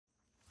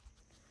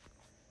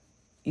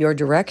Your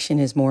direction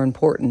is more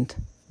important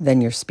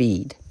than your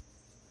speed.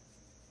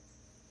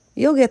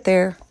 You'll get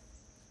there.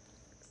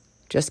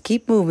 Just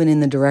keep moving in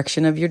the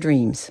direction of your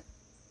dreams,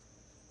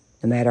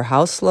 no matter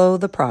how slow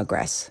the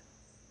progress,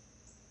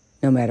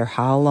 no matter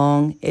how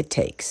long it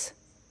takes.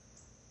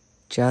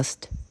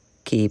 Just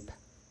keep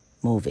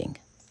moving.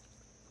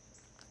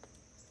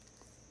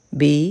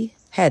 Be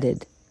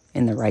headed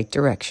in the right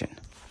direction.